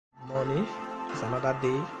morning is another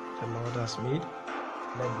day the Lord has made.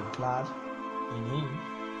 Let's be glad in Him.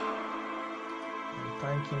 We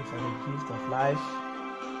thank Him for the gift of life,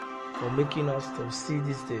 for making us to see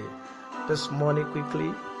this day. This morning,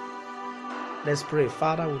 quickly, let's pray.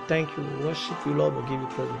 Father, we thank you. We worship you, Lord. We give you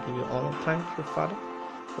praise. We give you honor. Thank you, Father,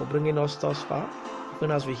 for bringing us thus far. Even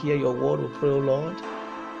as we hear your word, we pray, O Lord,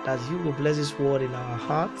 that you will bless this word in our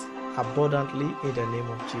hearts abundantly in the name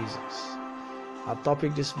of Jesus. Our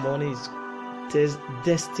topic this morning is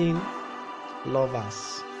Destined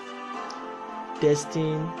Lovers.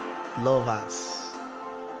 Destined Lovers.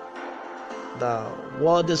 The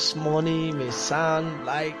word this morning may sound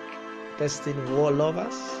like destined war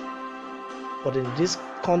lovers, but in this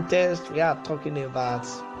context, we are talking about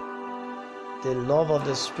the love of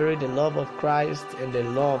the Spirit, the love of Christ, and the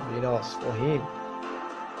love in us for Him.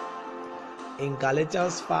 In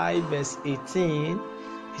Galatians 5 verse 18,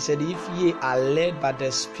 he said, if ye are led by the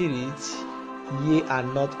Spirit, ye are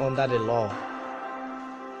not under the law.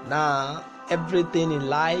 Now, everything in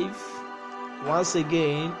life, once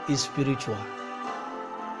again, is spiritual.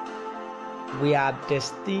 We are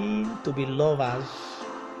destined to be lovers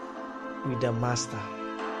with the Master.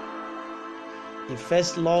 He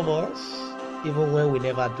first loved us even when we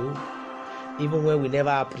never do, even when we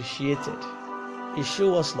never appreciate it. He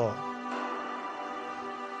showed us love.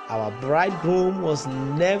 Our bridegroom was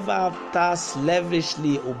never after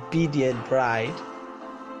slavishly obedient bride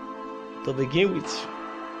to begin with.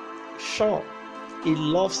 Sure, He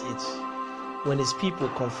loves it when His people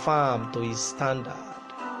conform to His standard,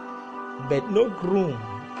 but no groom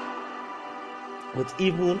with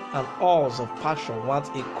even an ounce of passion wants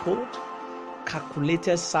a cold,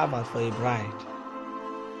 calculated servant for a bride.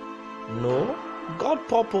 No, God's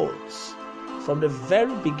purpose from the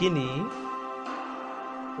very beginning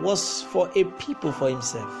was for a people for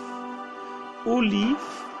Himself, who live,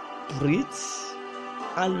 breathed,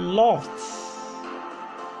 and loved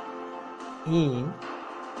Him.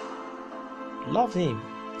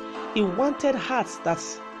 He wanted hearts that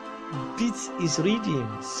beat His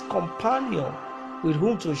rhythms, companion with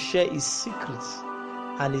whom to share His secrets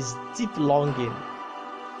and His deep longing.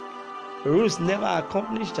 Rules never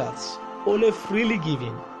accomplished that, only freely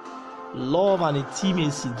giving. Love and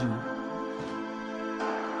intimacy do.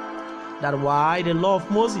 That's why the law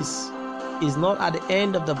of Moses is not at the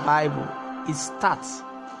end of the Bible. It starts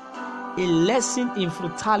a lesson in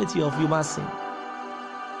brutality of human sin.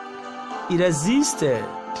 It existed,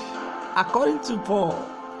 according to Paul,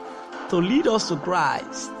 to lead us to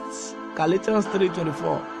Christ. Galatians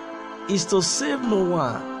 3:24 is to save no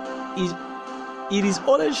one. It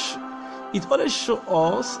only shows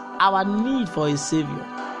us our need for a Savior.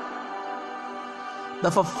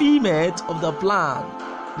 The fulfillment of the plan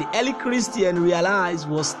the early Christian realized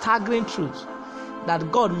was staggering truth,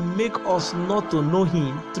 that God make us not to know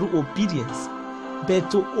Him through obedience, but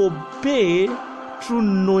to obey through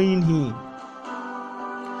knowing Him.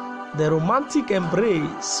 The romantic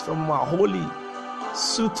embrace from our holy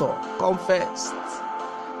suitor confessed,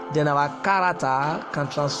 then our character can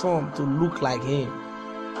transform to look like Him.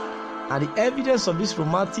 And the evidence of this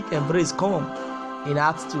romantic embrace come in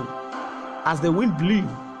Acts 2. As the wind blew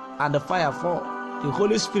and the fire fell, the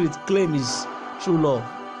Holy Spirit claimed His true love.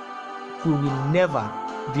 We will never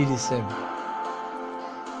be the same.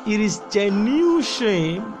 It is genuine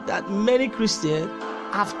shame that many Christians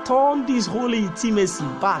have turned this holy intimacy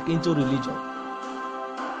back into religion.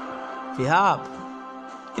 They have.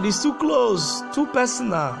 It is too close, too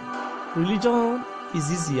personal. Religion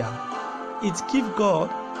is easier. It keeps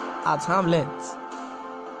God at arm's length.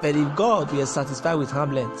 But if God were satisfied with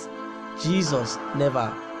arm's length, Jesus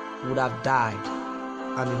never would have died,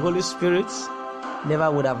 and the Holy Spirit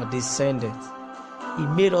never would have descended. He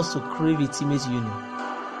made us to crave intimate union,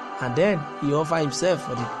 and then He offered Himself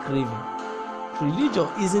for the craving. Religion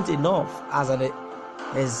isn't enough as an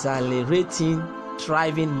exhilarating,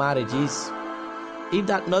 thriving marriage is. If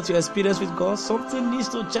that's not your experience with God, something needs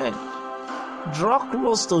to change. Draw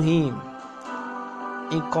close to Him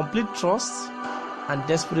in complete trust and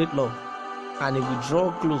desperate love, and He will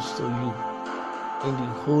draw close to you in the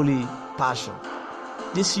holy passion.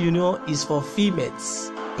 This union is for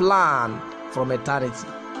females planned from eternity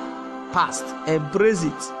past. Embrace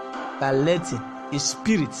it by letting His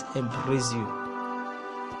Spirit embrace you.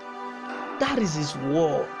 That is His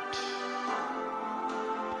word.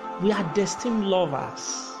 We are destined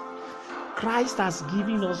lovers. Christ has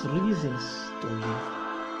given us reasons to live.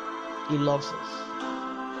 He loves us.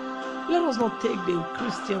 Let us not take the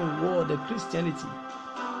Christian word, the Christianity,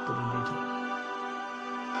 to religion.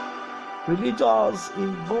 Religions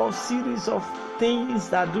involve series of things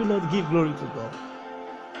that do not give glory to God.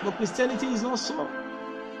 But Christianity is not so.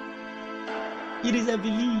 It is a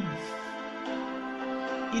belief.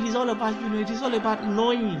 It is all about, it is all about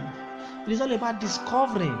knowing. It is all about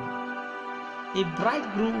discovering. A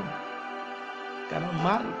bridegroom cannot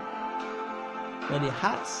marry when the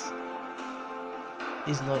heart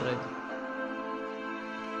is not ready.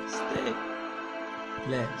 Stay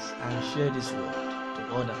blessed and share this word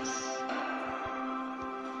to others.